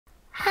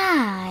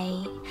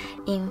Hi!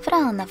 In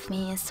front of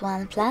me is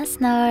OnePlus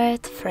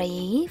Nord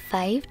 3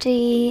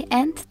 5G,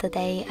 and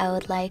today I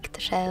would like to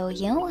show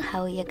you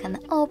how you can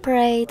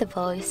operate a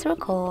voice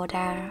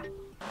recorder.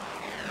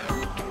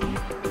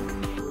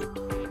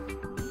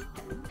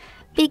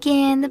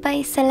 Begin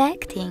by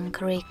selecting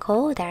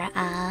Recorder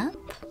app,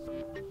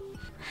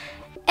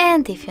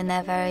 and if you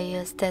never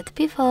used it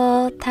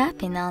before,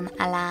 tapping on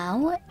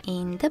Allow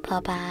in the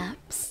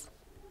pop-ups.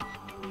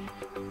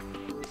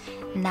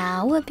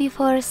 Now,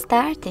 before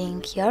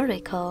starting your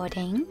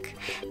recording,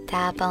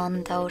 tap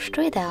on those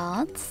three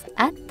dots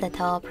at the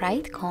top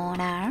right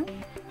corner,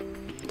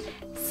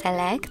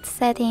 select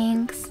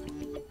Settings,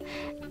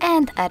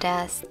 and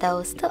adjust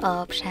those two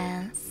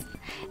options,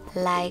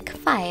 like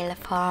File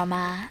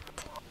Format.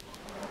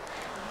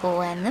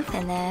 When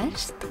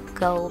finished,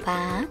 go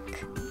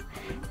back,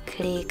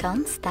 click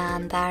on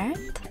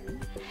Standard,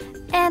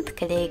 and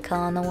click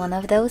on one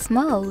of those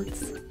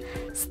modes,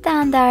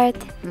 Standard,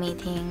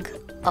 Meeting,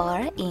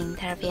 or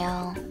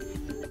Interview.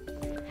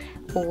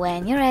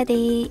 When you're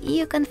ready,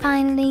 you can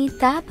finally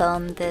tap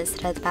on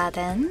this red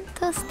button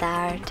to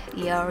start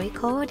your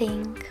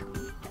recording.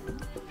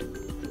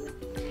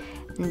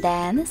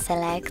 Then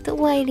select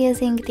while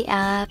using the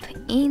app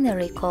in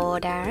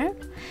Recorder,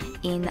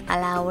 in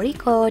Allow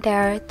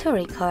Recorder to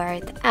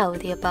record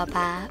audio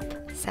pop-up,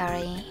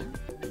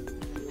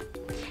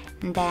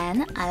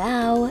 Then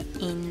Allow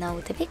in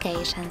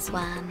Notifications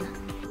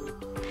 1.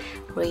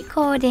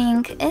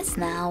 Recording is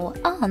now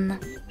on.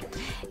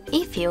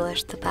 If you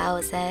wish to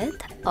pause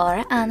it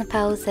or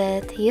unpause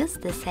it, use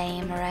the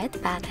same red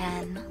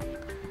button.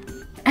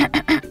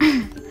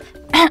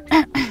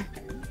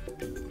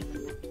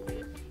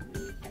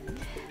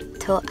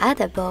 To add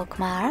a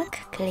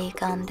bookmark,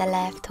 click on the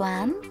left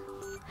one,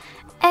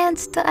 and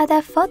to add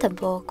a photo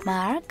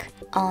bookmark,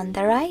 on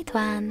the right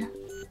one.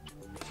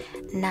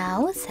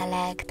 Now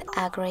select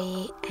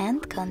Agree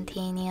and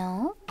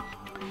Continue.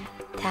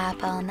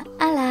 Tap on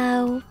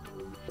Allow,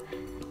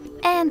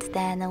 and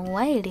then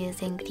while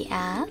using the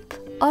app,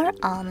 or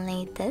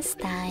only this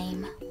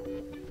time.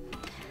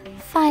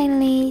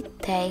 Finally,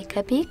 take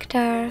a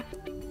picture.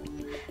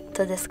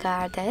 To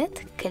discard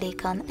it,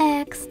 click on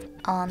X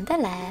on the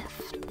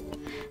left.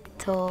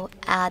 To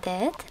add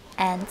it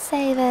and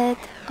save it,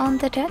 on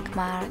the check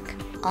mark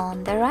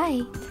on the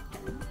right.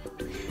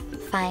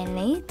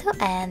 Finally, to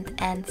end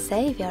and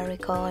save your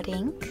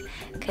recording,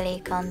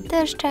 click on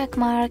this check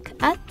mark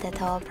at the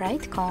top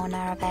right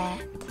corner of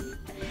it.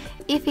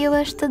 If you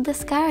wish to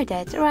discard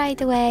it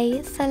right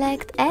away,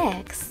 select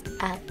X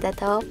at the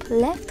top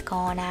left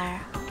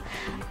corner.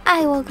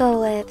 I will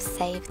go with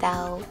Save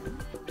though.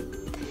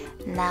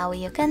 Now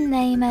you can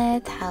name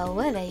it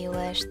however you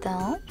wish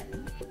to,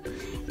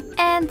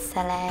 and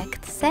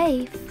select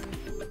Save.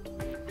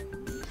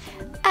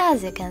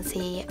 As you can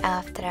see,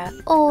 after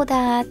all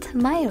that,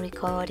 my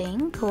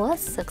recording was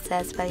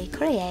successfully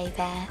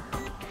created.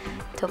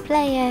 To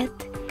play it,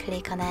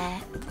 click on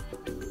it.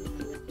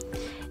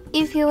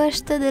 If you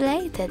wish to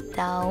delete it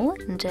though,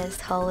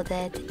 just hold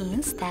it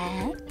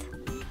instead.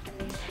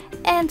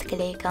 And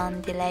click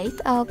on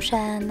Delete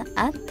option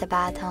at the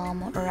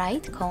bottom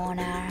right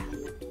corner.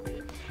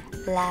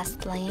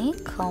 Lastly,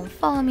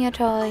 confirm your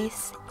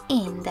choice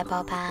in the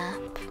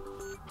pop-up.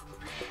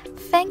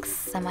 Thanks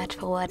so much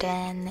for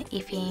watching.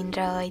 If you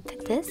enjoyed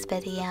this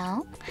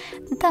video,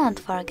 don't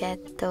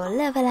forget to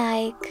leave a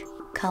like,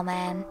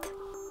 comment,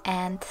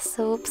 and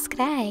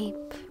subscribe.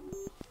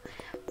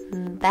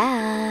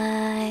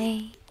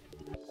 Bye!